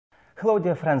Hello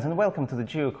dear friends and welcome to the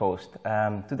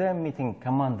GEOCOAST. Today I'm meeting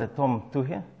Commander Tom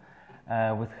Tuohy,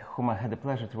 with whom I had the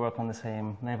pleasure to work on the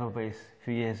same naval base a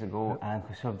few years ago and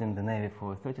who served in the Navy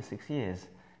for 36 years.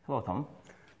 Hello Tom.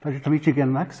 Pleasure to meet you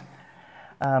again, Max.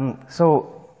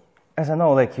 So, as I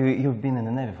know, you've been in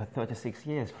the Navy for 36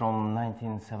 years, from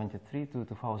 1973 to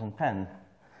 2010.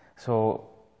 So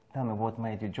tell me, what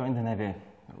made you join the Navy?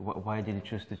 Why did you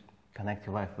choose to connect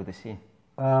your life with the sea?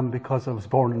 Because I was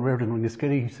born and reared in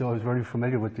Ringaskiddy, so I was very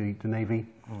familiar with the Navy.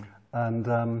 And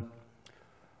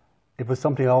it was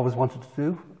something I always wanted to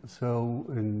do. So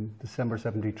in December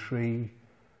 '73,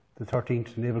 the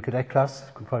 13th Naval Cadet class,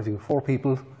 comprising of 4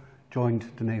 people, joined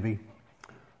the Navy.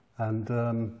 And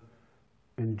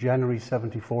in January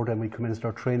 '74, then we commenced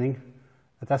our training.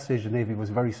 At that stage, the Navy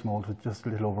was very small, with just a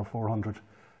little over 400.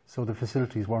 So the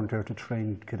facilities weren't there to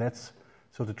train cadets.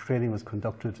 So the training was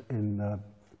conducted in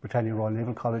Britannia Royal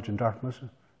Naval College in Dartmouth,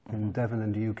 in Devon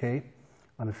in the UK,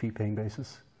 on a fee-paying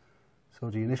basis. So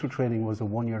the initial training was a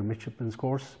 1-year midshipman's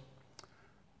course,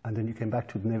 and then you came back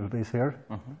to the naval base here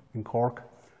in Cork,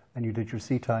 and you did your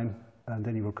sea time, and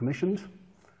then you were commissioned,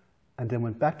 and then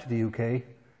went back to the UK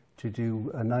to do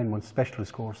a 9-month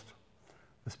specialist course,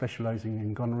 specialising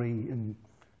in gunnery, in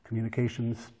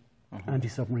communications,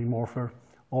 anti-submarine warfare,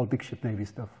 all big ship Navy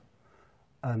stuff.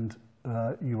 And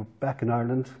you were back in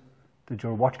Ireland, did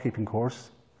your watchkeeping course,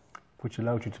 which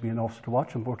allowed you to be an officer to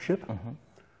watch on board ship,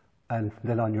 and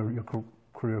then on your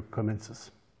career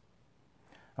commences.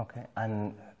 Okay,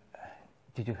 and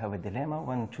did you have a dilemma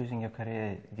when choosing your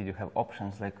career? Did you have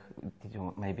options?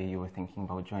 Maybe you were thinking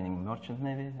about joining Merchant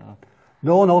Navy? Or?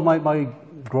 No, my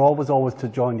goal was always to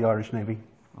join the Irish Navy,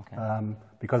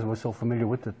 because I was so familiar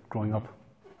with it growing up.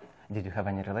 Did you have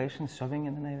any relations serving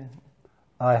in the Navy?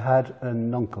 I had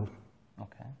an uncle.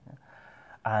 Okay. Yeah.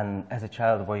 And as a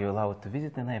child, were you allowed to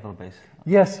visit the naval base?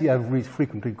 Yes, yeah, we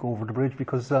frequently go over the bridge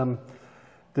because the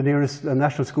nearest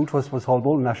national school to us was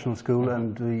Hallbolton National School,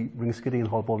 and the Ringaskiddy and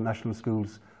Hallbolton National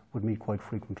Schools would meet quite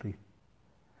frequently.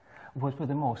 What were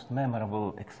the most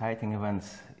memorable, exciting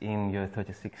events in your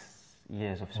 36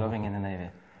 years of serving in the Navy?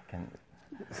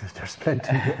 There's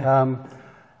plenty.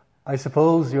 I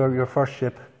suppose your first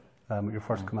ship, your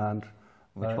first command,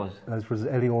 which was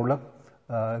Ellie Orla,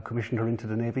 commissioned her into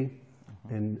the Navy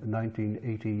in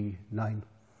 1989,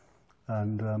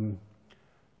 and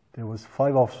there was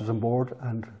 5 officers on board,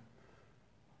 and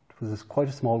it was quite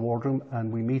a small wardroom,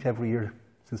 and we meet every year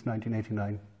since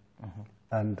 1989,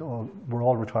 and we're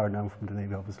all retired now from the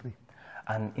Navy, obviously.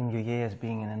 And in your years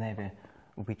being in the Navy,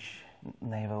 which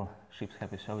naval ships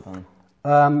have you served on?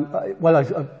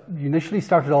 I initially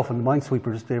started off on the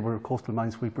minesweepers. They were coastal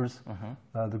minesweepers,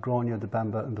 the Grania, the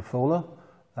Bamba and the Fola,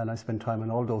 and I spent time on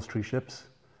all those 3 ships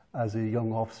as a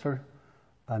young officer,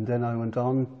 and then I went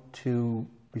on to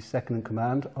be second in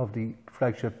command of the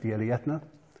flagship, the Etna,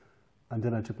 and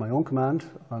then I took my own command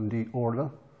on the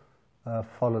Orla,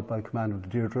 followed by command of the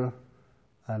Deirdre,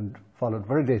 and followed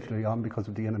very lately on, because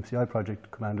of the NMCI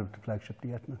project, command of the flagship,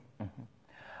 the Etna.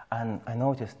 And I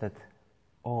noticed that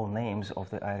all names of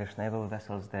the Irish naval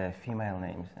vessels, they're female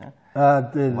names.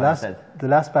 The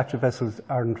last batch of vessels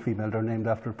aren't female, they're named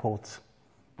after poets.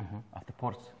 After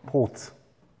ports? Poets.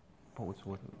 Poets,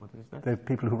 what is that? They're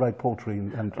people who write poetry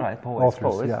and right, poets,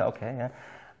 authors. Yeah. Okay, yeah.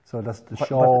 So that's the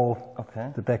Shaw,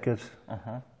 okay, the Beckett,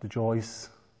 the Joyce,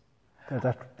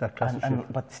 that class of ship.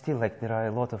 But still, there are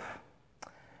a lot of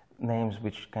names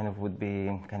which would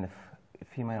be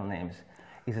female names.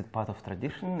 Is it part of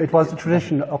tradition? It was a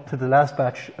tradition up to the last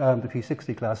batch, the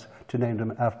P60 class, to name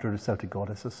them after the Celtic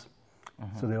goddesses.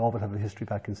 So they all would have a history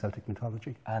back in Celtic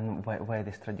mythology. And where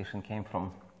this tradition came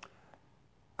from?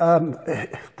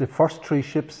 The first 3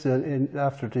 ships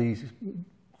after the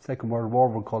Second World War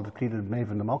were called the Clíodhna, Maeve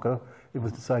and the Mocha. It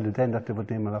was decided then that they would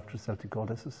name them after Celtic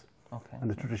goddesses. Okay. And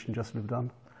the tradition just lived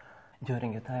on.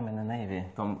 During your time in the Navy,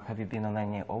 Tom, have you been on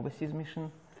any overseas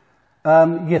mission?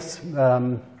 Yes.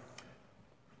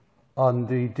 On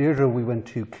the Deirdre, we went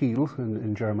to Kiel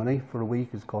in Germany for a week.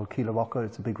 It's called Kieler Woche.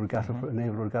 It's a big regatta, a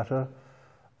naval regatta.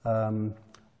 On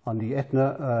the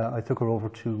Etna, I took her over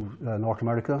to North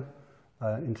America,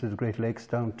 into the Great Lakes,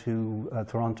 down to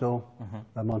Toronto,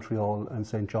 Montreal and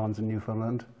St. John's in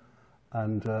Newfoundland.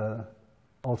 And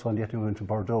also on the Etna, we went to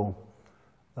Bordeaux.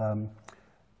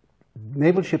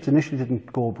 Naval ships initially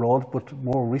didn't go abroad, but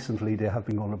more recently they have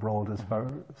been going abroad as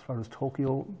far as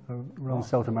Tokyo, around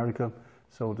South America.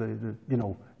 So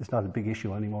it's not a big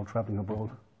issue anymore traveling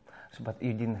abroad. So, but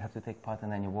you didn't have to take part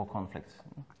in any war conflicts?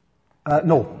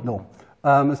 No.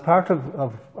 As part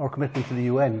of our commitment to the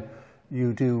UN,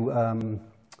 you do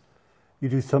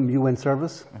some UN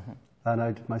service, and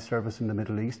I did my service in the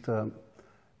Middle East.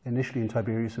 initially in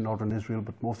Tiberias in northern Israel,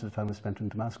 but most of the time was spent in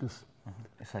Damascus.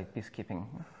 It's like peacekeeping.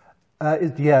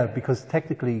 Yeah, because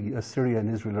technically Syria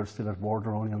and Israel are still at war,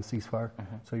 they're only on ceasefire,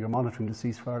 so you're monitoring the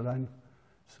ceasefire line.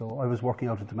 So I was working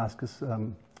out of Damascus,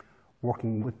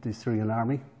 working with the Syrian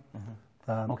army.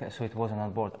 Okay, so it wasn't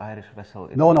on board Irish vessel?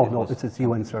 No, it's a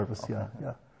UN service, okay.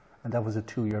 Yeah. And that was a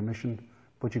 2-year mission,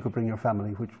 but you could bring your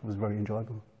family, which was very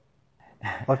enjoyable.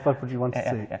 What would you want to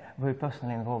say? Were you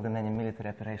personally involved in any military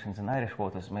operations in Irish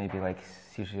waters, maybe like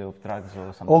seizure of drugs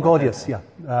or something? Oh God, like that? yes,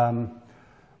 yeah.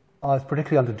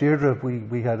 Particularly on the Deirdre,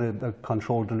 we had a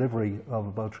controlled delivery of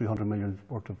about 300 million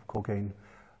worth of cocaine.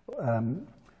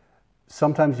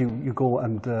 Sometimes you go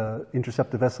and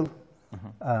intercept the vessel,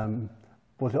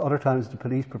 but other times the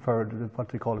police prefer what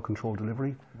they call a controlled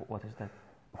delivery. What is that?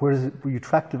 Where you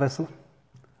track the vessel.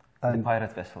 And the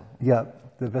pirate vessel? Yeah,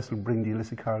 the vessel bring the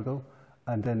illicit cargo,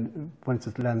 and then once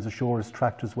it lands ashore, it's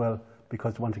tracked as well,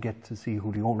 because they want to get to see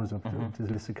who the owners of the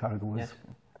illicit cargo is. Yes.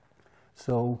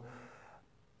 So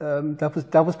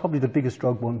that was probably the biggest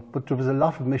drug one, but there was a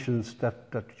lot of missions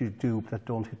that you do that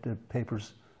don't hit the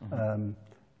papers,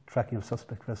 tracking of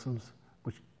suspect vessels,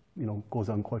 which goes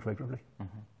on quite regularly.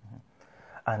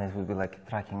 And it would be like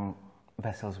tracking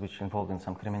vessels which involved in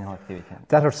some criminal activity?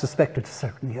 That are suspected,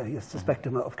 certainly, yeah, you suspect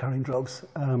them of carrying drugs.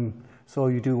 So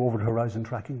you do over-the-horizon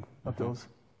tracking of those.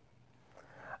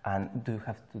 And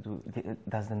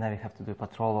does the Navy have to do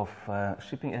patrol of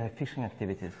fishing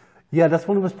activities? Yeah, that's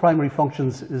one of its primary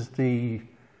functions, is the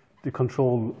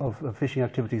control of fishing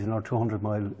activities in our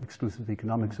 200-mile exclusive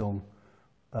economic zone,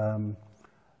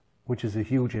 which is a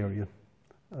huge area.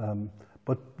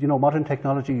 But modern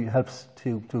technology helps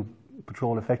to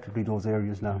patrol effectively those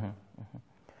areas now.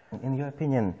 In your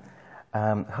opinion,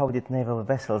 how did naval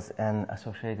vessels and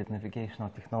associated navigational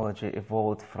technology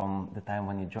evolved from the time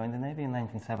when you joined the Navy in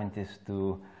 1970s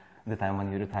to the time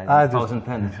when you retired in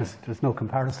 2010? There's no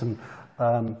comparison.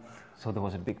 So there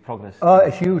was a big progress. A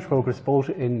huge progress, both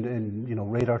in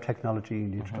radar technology,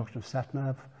 the introduction of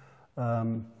sat-nav,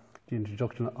 the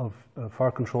introduction of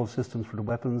fire control systems for the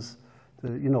weapons.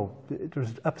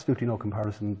 There's absolutely no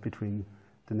comparison between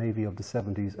the Navy of the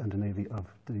 70s and the Navy of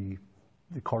the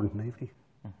current Navy.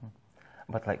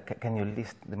 But can you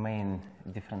list the main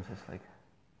differences?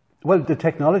 Well, the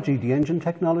technology, the engine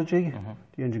technology,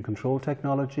 the engine control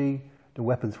technology, the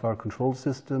weapons fire control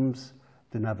systems,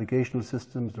 the navigational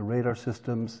systems, the radar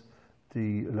systems,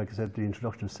 like I said, the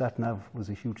introduction of sat-nav was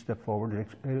a huge step forward,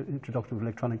 the introduction of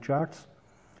electronic charts.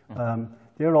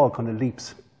 They're all kind of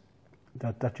leaps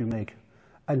that you make.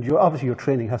 And obviously your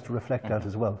training has to reflect that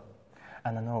as well.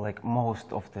 And I know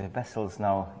most of the vessels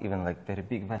now, even very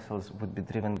big vessels, would be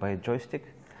driven by a joystick.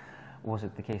 Was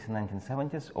it the case in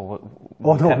 1970s, or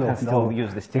captains still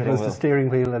use the steering wheel? It was the steering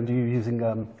wheel, and you're using,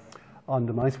 on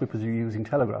the minesweepers, you're using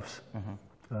telegraphs.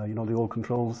 The old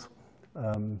controls.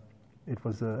 It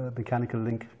was a mechanical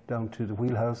link down to the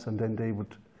wheelhouse, and then they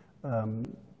would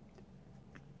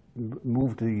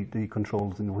move the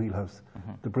controls in the wheelhouse.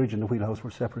 The bridge and the wheelhouse were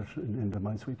separate in the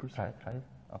minesweepers. Right.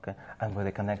 Okay. And were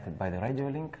they connected by the radio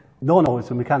link? No,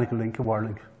 it's a mechanical link, a wire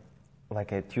link.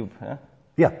 Like a tube, huh?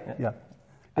 Yeah.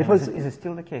 Is it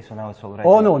still the case, or now it's already?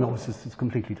 Oh, no, it's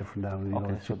completely different now.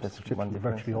 Okay, so that's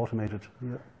virtually automated.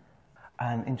 Yeah.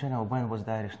 And in general, when was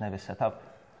the Irish Navy set up?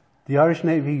 The Irish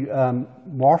Navy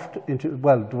morphed into,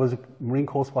 there was a Marine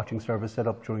Coast Watching Service set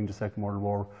up during the Second World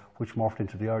War, which morphed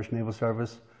into the Irish Naval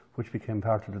Service, which became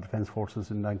part of the Defence Forces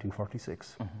in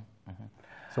 1946.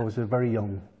 So it was a very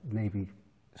young Navy.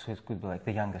 So it could be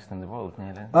the youngest in the world,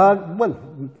 nearly?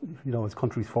 As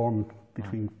countries formed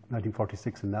between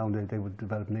 1946 and now, they would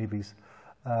develop navies.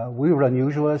 We were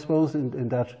unusual, I suppose, in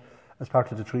that as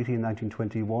part of the treaty in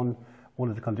 1921, one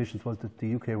of the conditions was that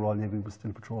the UK Royal Navy would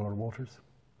still patrol our waters.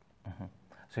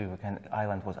 So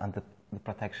Ireland was under the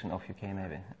protection of UK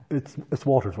Navy? Its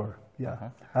waters were, yeah.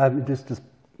 This is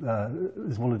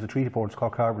one of the treaty ports.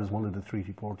 Cork Harbour is one of the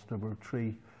treaty ports. There were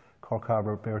 3, Cork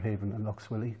Harbour, Bearhaven and Lough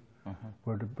Swilly,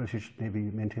 where the British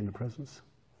Navy maintained a presence.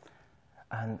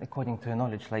 And according to your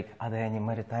knowledge, are there any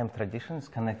maritime traditions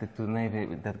connected to the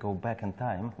Navy that go back in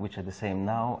time, which are the same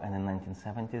now and in the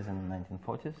 1970s and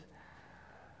 1940s?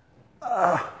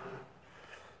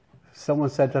 Someone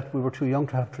said that we were too young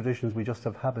to have traditions, we just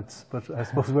have habits, but I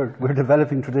suppose we're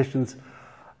developing traditions.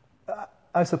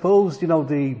 I suppose,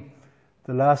 the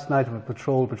last night of a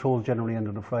patrol generally ended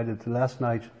on a Friday. The last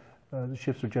night, the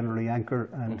ships are generally anchor,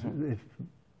 and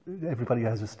everybody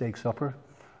has a steak supper.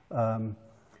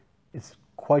 It's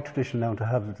quite traditional now to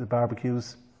have the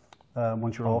barbecues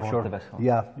once you're offshore. The vessel.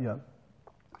 Yeah.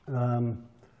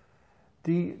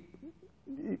 The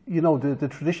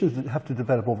traditions have to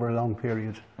develop over a long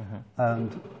period,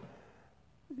 and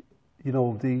you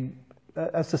know,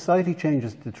 as society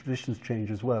changes, the traditions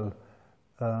change as well.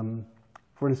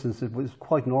 For instance, it was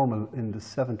quite normal in the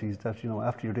 70s that, you know,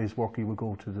 after your day's work you would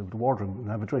go to the wardroom and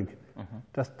have a drink.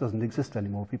 That doesn't exist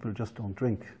anymore. People just don't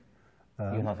drink.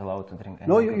 You're not allowed to drink.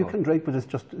 No, you can drink, but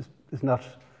it's not.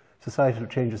 Societal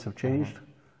changes have changed,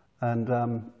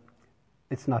 and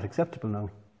it's not acceptable now.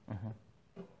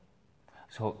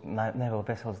 So naval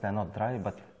vessels, they're not dry,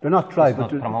 but they're not dry, it's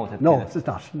but not promoted. No, it's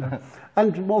not. No.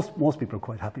 And most people are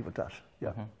quite happy with that.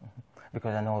 Yeah.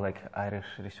 Because I know, like Irish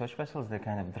research vessels, they're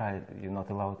kind of dry. You're not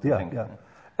allowed to drink. Yeah.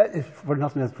 If for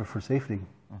nothing else, for safety.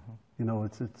 You know,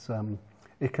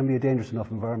 it can be a dangerous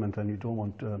enough environment, and you don't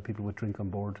want people with drink on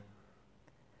board.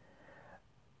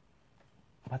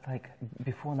 But like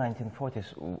before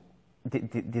 1940s,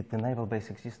 did the naval base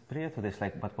exist prior to this?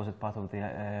 Like, but was it part of the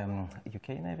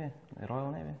UK Navy, the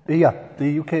Royal Navy? Yeah,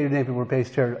 the UK Navy were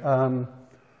based here,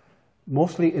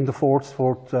 mostly in the forts,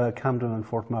 Fort Camden and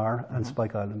Fort Mar and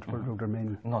Spike Island were their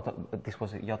main. This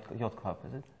was a yacht club,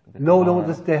 is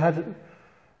it? They had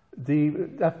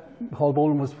that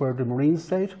Haulbowline was where the Marines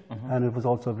stayed, and it was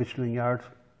also a victualling yard,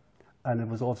 and it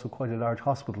was also quite a large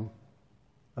hospital.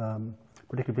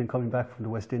 Particularly coming back from the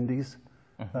West Indies,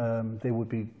 they would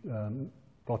be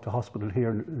brought to hospital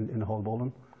here in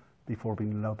Haulbowline before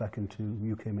being allowed back into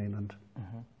UK mainland.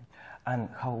 And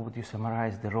how would you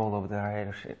summarize the role of the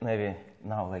Irish Navy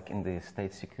now, like in the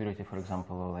state security, for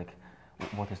example, or like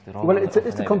what is the role? Well, it's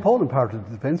a component part of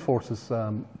the defence forces,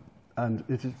 and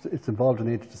it's involved in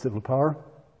aid to civil power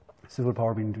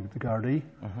being the Gardaí.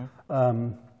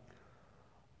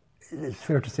 It's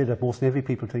fair to say that most Navy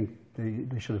people think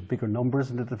they should have bigger numbers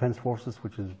in the defence forces,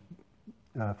 which is,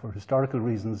 for historical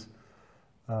reasons,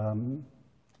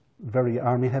 very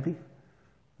army heavy,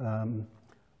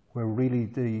 where really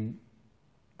the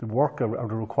work or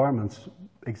the requirements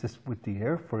exist with the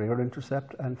air, for air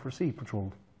intercept and for sea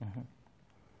patrol.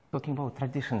 Talking about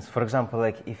traditions, for example,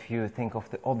 like if you think of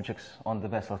the objects on the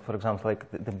vessel, for example, like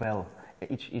the bell,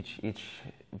 each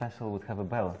vessel would have a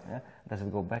bell. Yeah? Does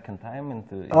it go back in time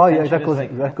into?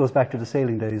 That goes back to the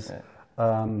sailing days.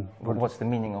 What's the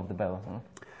meaning of the bell?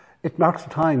 It marks the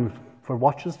time for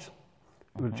watches,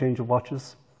 the change of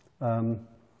watches. And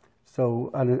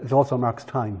it also marks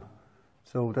time.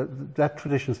 So that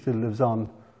tradition still lives on.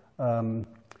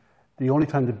 The only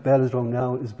time the bell is rung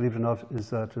now is, believe it or not,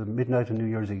 is at midnight on New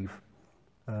Year's Eve.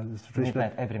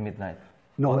 Midnight, every midnight?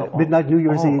 No, midnight New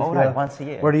Year's Eve. Oh, right, once a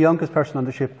year. Where the youngest person on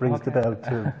the ship rings the bell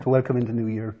to welcome in the new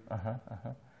year.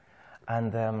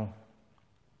 And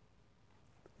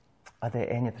are there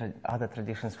any other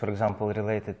traditions, for example,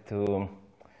 related to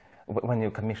when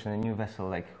you commission a new vessel,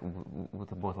 like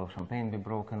would a bottle of champagne be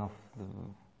broken off the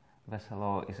vessel,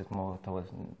 or is it more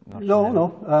towards?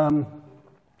 No.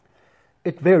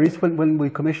 It varies. When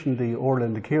we commissioned the Orla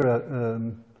and the Kira,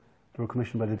 they were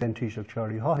commissioned by the then Taoiseach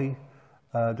Charlie Tuohy.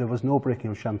 There was no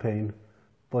breaking of champagne,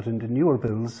 but in the newer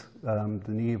bills, the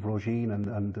Niamh Roisin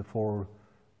and the 4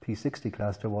 P60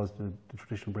 class, there was the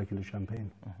traditional breaking of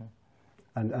champagne,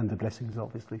 and the blessings,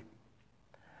 obviously.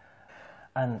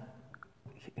 And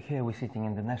here we're sitting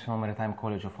in the National Maritime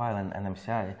College of Ireland,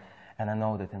 NMCI, and I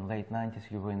know that in late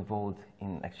 90s you were involved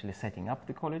in actually setting up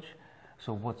the college.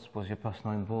 So what was your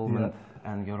personal involvement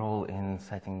and your role in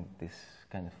setting this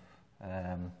kind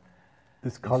of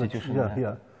this college?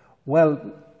 Yeah. Well,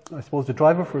 I suppose the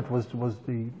driver for it was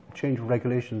the change of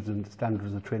regulations and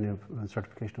standards of training and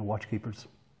certification of watchkeepers,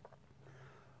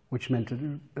 which meant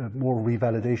more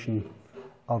revalidation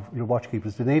of your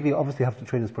watchkeepers. The Navy obviously have to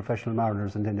train as professional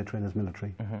mariners, and then they train as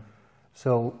military.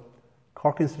 So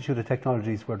Cork Institute of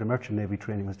Technology is where the Merchant Navy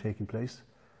training was taking place,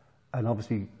 and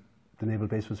obviously the naval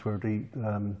base was where the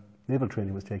naval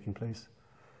training was taking place.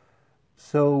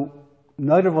 So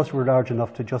neither of us were large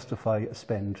enough to justify a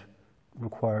spend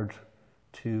required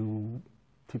to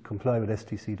comply with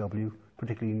STCW,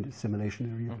 particularly in the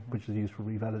simulation area, which is used for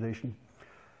revalidation.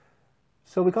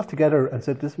 So we got together and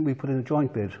said, listen, we put in a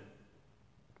joint bid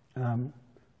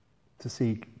to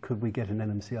see could we get an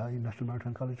NMCI, National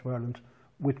Maritime College of Ireland,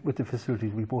 with the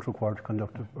facilities we both required to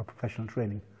conduct our professional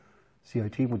training.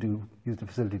 CIT would use the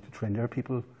facility to train their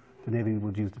people, the Navy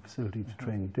would use the facility to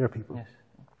train their people. Yes.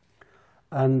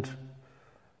 And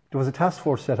there was a task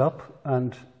force set up,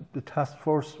 and the task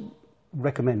force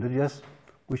recommended, yes,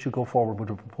 we should go forward with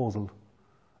a proposal.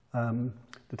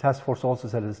 The task force also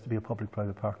said it is to be a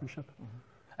public-private partnership.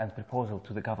 And proposal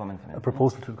to the government? A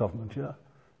proposal to the government, yeah.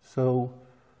 So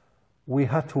we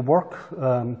had to work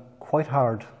quite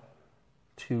hard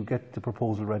to get the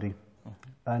proposal ready.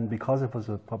 And because it was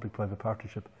a public-private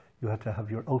partnership, you had to have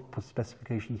your output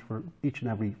specifications for each and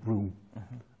every room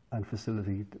and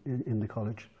facility in the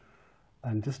college.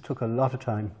 And this took a lot of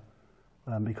time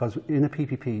because in a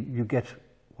PPP you get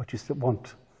what you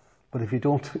want, but if you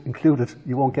don't include it,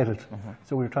 you won't get it.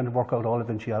 So we were trying to work out all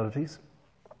eventualities.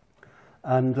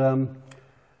 And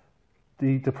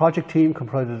the project team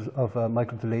comprised of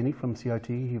Michael Delaney from CIT,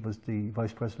 he was the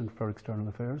Vice President for External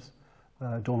Affairs,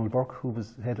 Donald Burke, who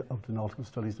was head of the Nautical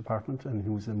Studies Department and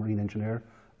who was a marine engineer,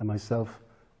 and myself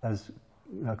as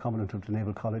Commandant of the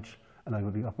Naval College, and I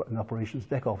would be an operations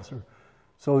deck officer.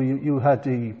 So you had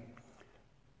the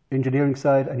engineering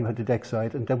side and you had the deck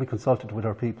side, and then we consulted with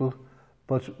our people,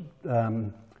 but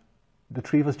the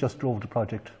three of us just drove the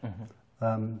project.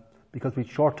 Because we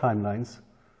had short timelines.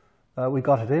 We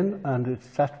got it in and it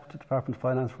sat with the Department of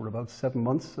Finance for about 7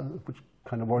 months, which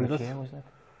kind of worried us. Which year was that?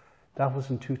 That was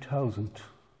in 2000.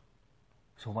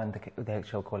 So when the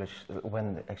actual college,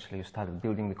 when actually you started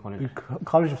building the college?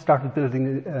 College started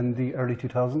building in the early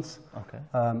 2000s. Okay.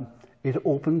 It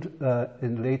opened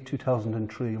in late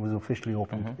 2003. It was officially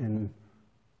opened in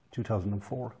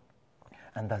 2004.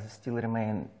 And does it still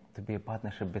remain to be a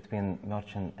partnership between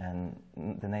Merchant and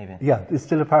the Navy? Yeah, it's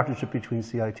still a partnership between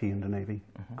CIT and the Navy,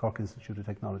 Cork Institute of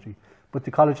Technology. But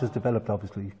the college has developed,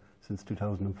 obviously, since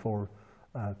 2004.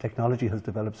 Technology has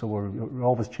developed, so we're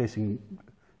always chasing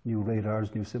new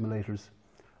radars, new simulators.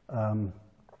 And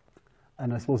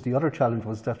I suppose the other challenge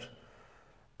was that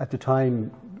at the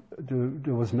time,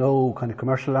 there was no kind of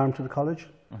commercial arm to the college.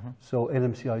 So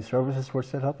NMCI services were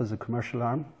set up as a commercial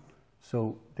arm.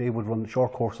 So they would run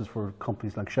short courses for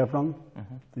companies like Chevron.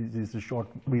 These are short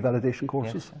revalidation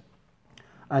courses. Yes.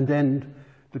 And then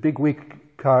the big weak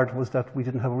card was that we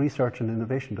didn't have a research and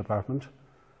innovation department.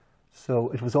 So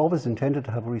it was always intended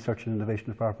to have a research and innovation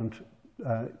department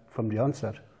from the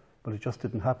onset, but it just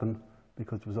didn't happen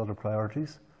because there was other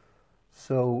priorities.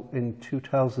 So in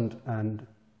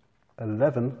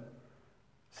 2011,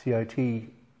 CIT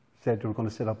said they were going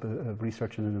to set up a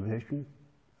research and innovation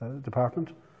department.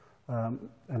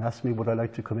 And asked me would I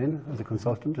like to come in as a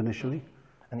consultant initially.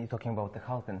 And you're talking about the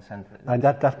Halpin Centre? And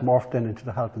that morphed then into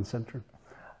the Halpin Centre.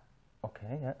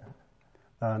 Okay, yeah.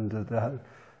 And the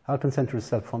Halpin Centre is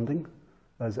self-funding,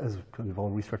 as kind of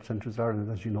all research centres are,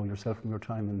 and as you know yourself from your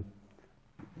time in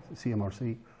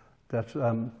CMRC.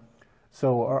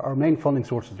 So our main funding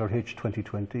sources are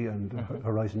H2020 and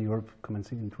Horizon Europe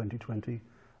commencing in 2020,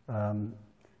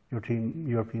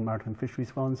 European Maritime Fisheries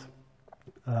Funds,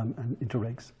 and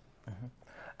Interregs.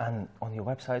 And on your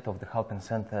website of the Halpin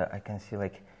Centre, I can see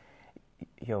like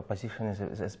your position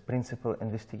is as principal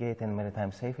investigator in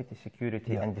maritime safety,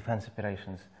 security, and defence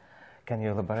operations. Can you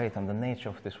elaborate on the nature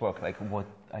of this work? Like, what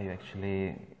are you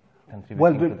actually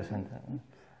contributing to the centre?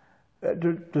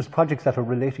 There's projects that are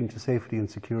relating to safety and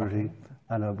security,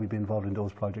 and we've been involved in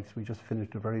those projects. We just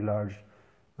finished a very large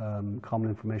common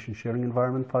information sharing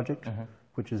environment project,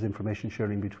 which is information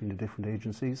sharing between the different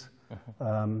agencies.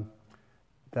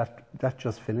 That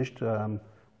just finished.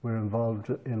 We're involved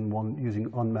in one using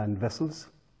unmanned vessels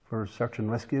for search and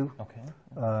rescue. Okay.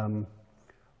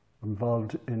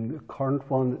 Involved in a current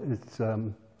one.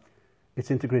 It's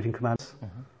integrating commands.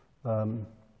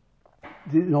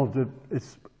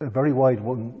 It's a very wide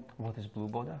one. What is Blue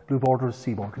Border? Blue Border is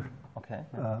sea border. Okay.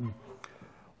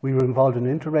 We were involved in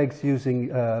interregs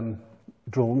using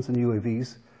drones and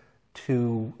UAVs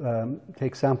to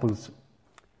take samples,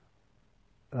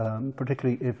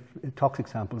 particularly if toxic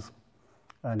samples,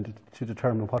 and to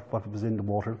determine what was in the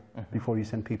water before you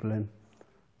send people in.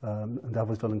 And that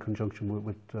was done in conjunction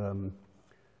with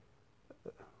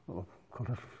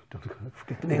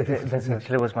that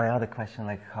actually was my other question,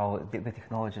 like how the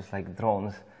technologies like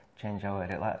drones change our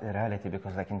reality,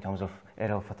 because like in terms of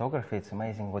aerial photography, it's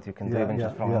amazing what you can do even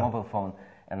just from a mobile phone.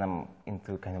 And I'm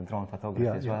into kind of drone photography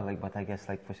as well. Like, but I guess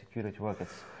like for security work,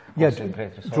 it's also a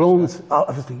great resource. Drones,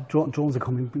 obviously, drones are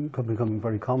becoming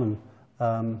very common,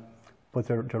 but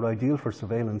they're ideal for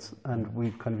surveillance, and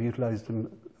we've kind of utilised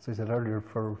them, as I said earlier,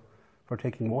 for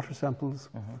taking water samples.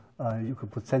 You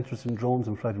could put sensors in drones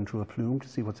and fly them through a plume to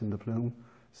see what's in the plume.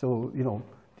 So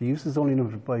the use is only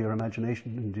limited by your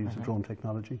imagination in the use of drone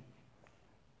technology.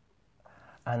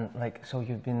 And like, so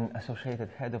you've been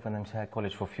associated head of an NMCI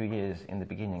college for a few years in the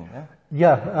beginning, yeah?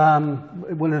 Yeah,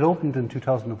 when it opened in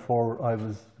 2004, I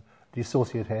was the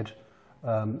associate head.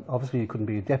 Obviously, you couldn't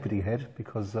be a deputy head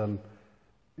because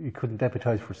you couldn't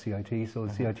deputise for CIT, so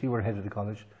CIT were head of the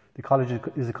college. The college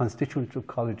is a constituent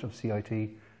college of CIT.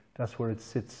 That's where it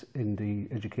sits in the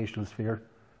educational sphere.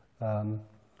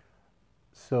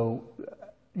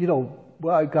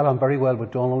 Well, I got on very well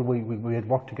with Donald. We had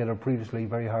worked together previously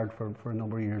very hard for a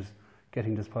number of years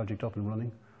getting this project up and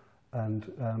running.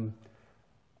 And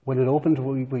when it opened,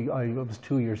 I was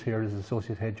 2 years here as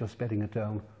associate head, just bedding it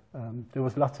down. There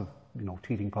was lots of,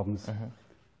 teething problems.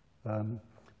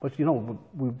 But,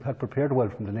 we had prepared well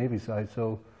from the Navy side,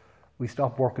 so we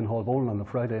stopped work in Hall Bowling on the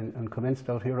Friday and commenced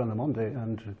out here on the Monday,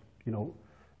 and,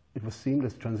 it was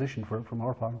seamless transition from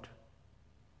our part.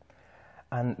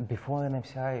 And before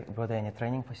NMCI, were there any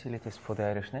training facilities for the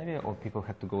Irish Navy, or people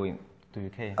had to go in to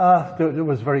UK? There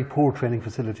was very poor training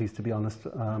facilities, to be honest.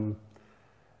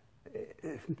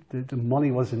 The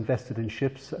money was invested in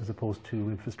ships as opposed to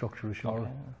infrastructure ashore,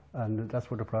 and that's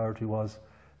where the priority was.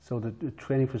 So the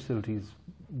training facilities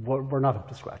were not up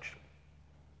to scratch.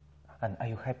 And are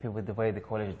you happy with the way the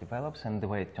college develops and the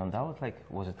way it turned out? Like,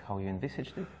 was it how you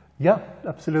envisaged it? Yeah,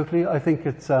 absolutely. I think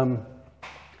it's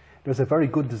there's a very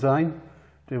good design.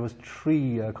 There was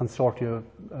 3 consortia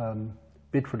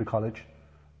bid for the college,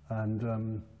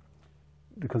 and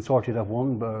the consortia that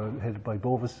won, headed by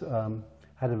Bovis,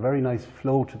 had a very nice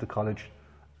flow to the college.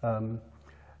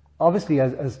 Obviously,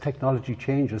 as technology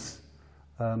changes,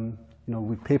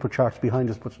 with paper charts behind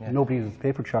us, but nobody uses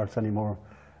paper charts anymore.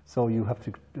 So you have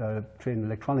to train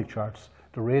electronic charts.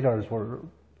 The radars were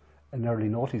an early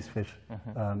noughties fit.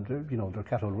 They're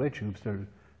cathode ray tubes.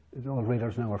 All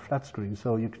radars now are flat screen.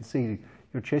 So you can see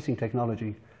you're chasing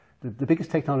technology. The biggest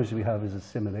technology we have is a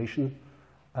simulation,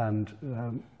 and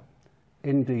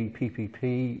in the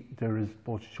PPP there is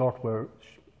both software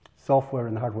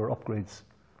and hardware upgrades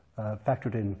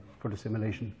factored in for the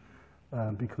simulation,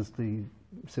 because the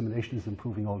simulation is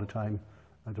improving all the time,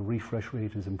 and the refresh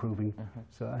rate is improving,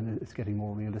 and it's getting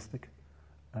more realistic.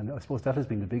 And I suppose that has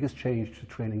been the biggest change to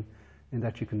training, in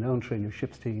that you can now train your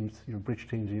ships teams, your bridge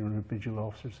teams, and your individual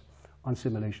officers on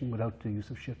simulation without the use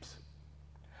of ships.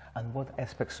 And what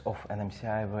aspects of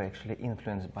NMCI were actually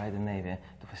influenced by the Navy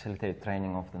to facilitate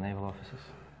training of the naval officers?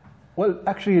 Well,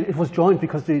 actually, it was joint,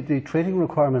 because the training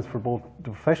requirements for both the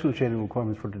professional training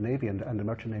requirements for the Navy and the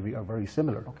Merchant Navy are very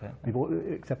similar.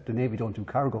 Except the Navy don't do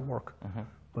cargo work,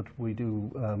 but we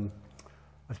do.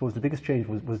 I suppose the biggest change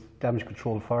was damage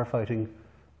control firefighting,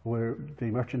 where the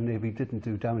Merchant Navy didn't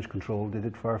do damage control; they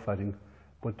did firefighting,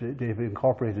 but they've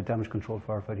incorporated damage control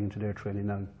firefighting into their training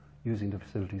now, using the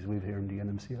facilities we have here in the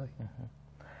NMCI.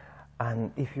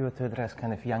 And if you were to address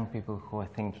kind of young people who are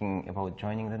thinking about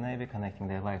joining the Navy, connecting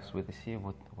their lives with the sea,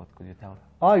 what could you tell them?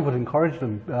 I would encourage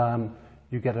them.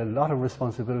 You get a lot of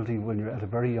responsibility when you're at a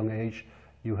very young age.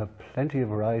 You have plenty of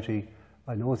variety.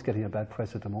 I know it's getting a bad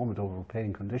press at the moment over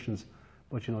paying conditions,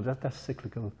 but that's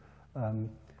cyclical.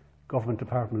 Government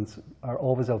departments are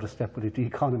always out of step with the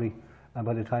economy, and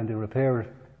by the time they repair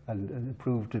and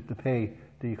improve the pay,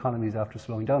 the economy is after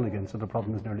slowing down again, so the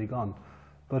problem is nearly gone.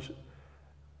 But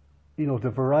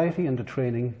the variety and the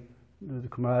training, the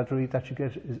camaraderie that you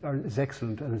get is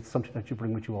excellent, and it's something that you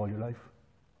bring with you all your life.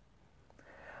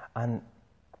 And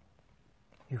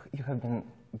you have been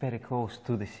very close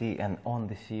to the sea and on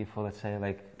the sea for, let's say,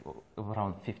 like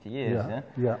around 50 years,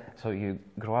 yeah? So you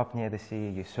grew up near the sea,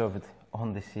 you served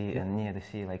on the sea and near the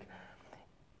sea. Like,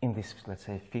 in this, let's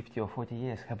say, 50 or 40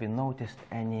 years, have you noticed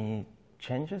any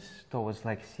changes towards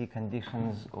like sea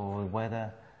conditions or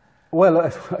weather? Well, I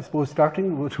suppose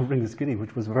starting with Ringaskiddy,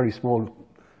 which was a very small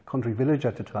country village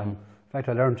at the time. In fact,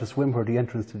 I learned to swim where the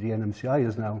entrance to the NMCI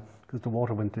is now, because the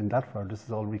water went in that far. This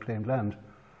is all reclaimed land.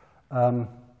 I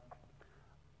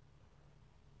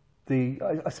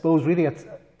suppose really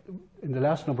in the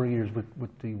last number of years,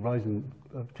 with the rising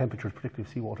temperatures, particularly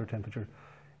seawater temperature,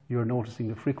 you're noticing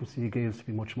the frequency of gales to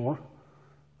be much more.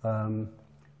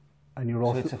 And you're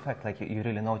also, so it's a fact, like you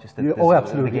really noticed that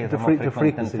absolutely. the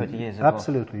frequency, 30 years ago.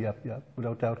 Absolutely, yeah,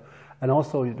 without doubt. And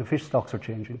also the fish stocks are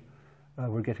changing.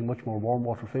 We're getting much more warm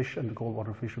water fish, and the cold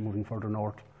water fish are moving further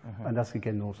north, and that's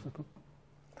again noticeable.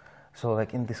 So,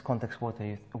 like in this context,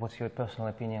 what's your personal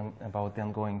opinion about the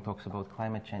ongoing talks about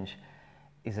climate change?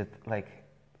 Is it like,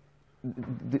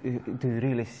 do you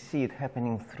really see it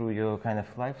happening through your kind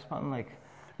of lifespan? Like,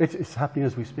 it's happening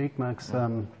as we speak, Max.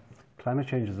 Climate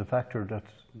change is a factor that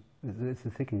it's a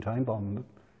ticking time bomb.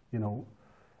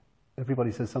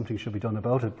 Everybody says something should be done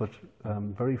about it, but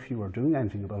very few are doing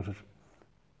anything about it.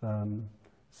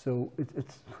 So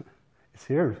it's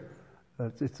here.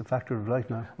 It's a factor of life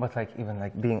now. But like even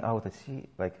like being out at sea,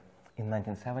 like in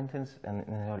 1970s and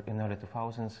in early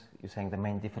 2000s, you're saying the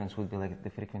main difference would be like the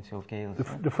frequency of gales.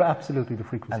 Absolutely, the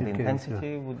frequency and of the gales.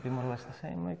 intensity would be more or less the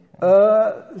same. Like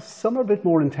some are a bit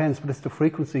more intense, but it's the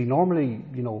frequency. Normally,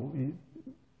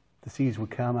 the seas would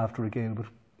calm after a gale, but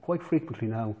quite frequently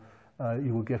now,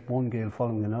 you will get one gale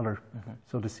following another.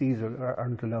 So the seas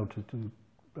aren't allowed to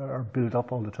build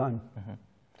up all the time.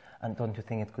 And don't you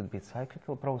think it could be a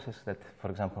cyclical process that, for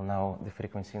example, now the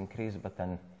frequency increased, but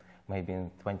then maybe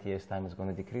in 20 years' time it's going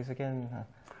to decrease again?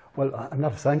 Well, I'm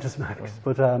not a scientist, Max,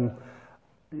 but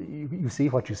you see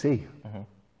what you see. Mm-hmm.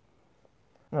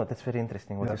 No, that's very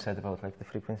interesting what you said about like the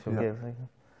frequency of gales.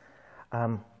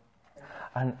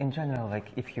 And in general, like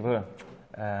if you were,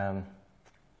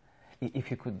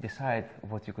 if you could decide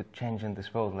what you could change in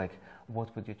this world, like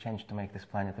what would you change to make this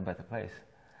planet a better place?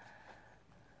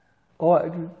 Oh,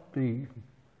 to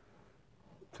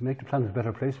make the planet a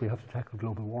better place, we have to tackle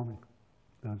global warming.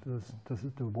 This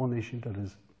is the one issue that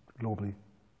is globally.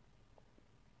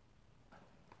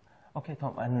 Okay,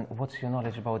 Tom, and what's your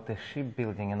knowledge about the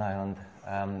shipbuilding in Ireland?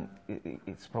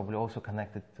 It's probably also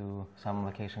connected to some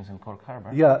locations in Cork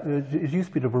Harbour. Yeah, it used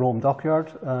to be the Verome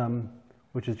Dockyard,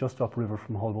 which is just upriver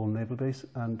from Holborn Naval Base,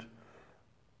 and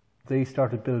they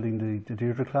started building the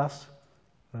Deirdre class,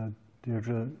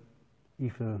 Deirdre,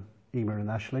 Aoife, Emer and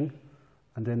Aisling,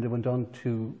 and then they went on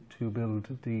to build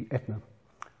the Etna.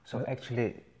 So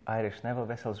actually Irish naval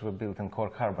vessels were built in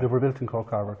Cork Harbour? They were built in Cork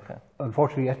Harbour. Okay.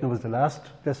 Unfortunately, Etna was the last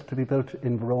vessel to be built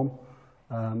in Verome.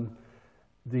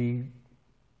 The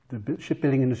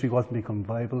shipbuilding industry wasn't becoming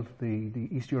viable. The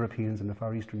East Europeans and the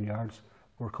Far Eastern yards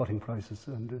were cutting prices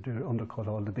and they undercut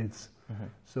all the bids. Mm-hmm.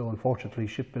 So unfortunately,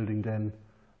 shipbuilding then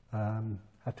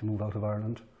had to move out of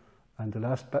Ireland. And the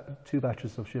last two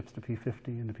batches of ships, the P50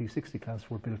 and the P60 class,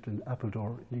 were built in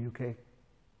Appledore in the UK.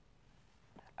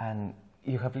 And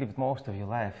you have lived most of your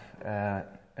life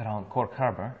around Cork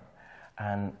Harbour,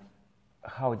 and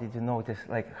how did you notice,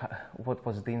 like, what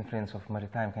was the influence of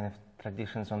maritime kind of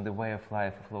traditions on the way of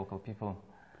life of local people?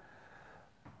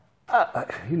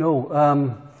 You know,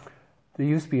 there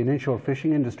used to be an inshore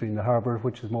fishing industry in the harbour,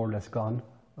 which is more or less gone.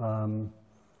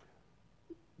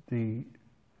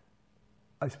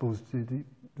 I suppose the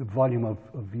volume of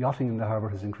yachting in the harbour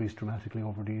has increased dramatically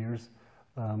over the years.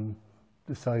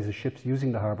 The size of ships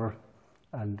using the harbour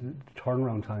and the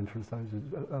turnaround time for the size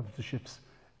of the ships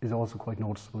is also quite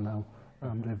noticeable now.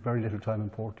 They have very little time in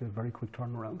port, they have very quick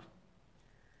turnaround.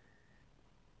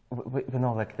 We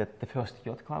know like that the first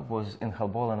yacht club was in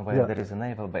Helboland, where there is a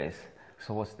naval base.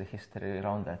 So what's the history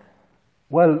around that?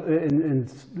 Well,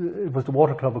 it was the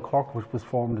Water Club of Cork, which was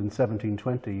formed in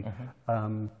 1720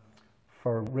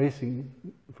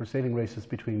 for sailing races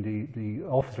between the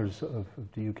officers of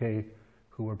the UK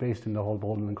who were based in the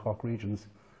Holboland and Cork regions,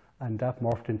 and that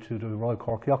morphed into the Royal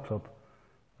Cork Yacht Club,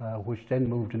 which then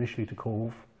moved initially to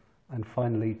Cove and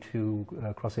finally to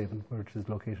Crosshaven, where it is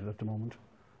located at the moment.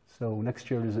 So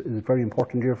next year is a very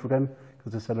important year for them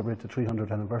because they celebrate the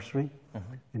 300th anniversary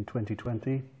in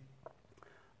 2020.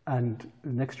 And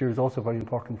next year is also very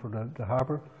important for the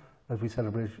harbour as we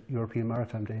celebrate European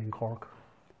Maritime Day in Cork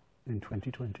in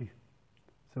 2020.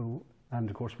 So, and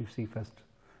of course we've Seafest.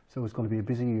 So it's going to be a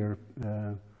busy year,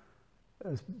 a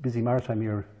busy maritime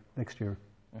year next year.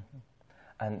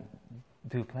 And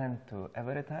do you plan to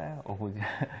ever retire, or would you?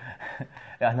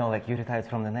 I know, like you retired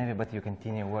from the Navy, but you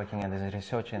continue working as a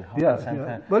researcher in Hopkins Centre.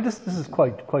 Yeah. Well, this is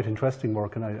quite interesting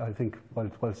work, and I think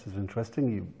whilst it's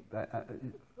interesting,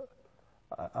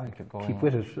 I keep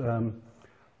with it.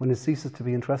 When it ceases to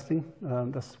be interesting,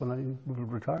 that's when I will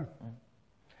retire.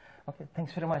 Okay,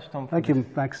 thanks very much, Tom. Thank you,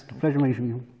 Max. Pleasure meeting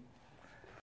you.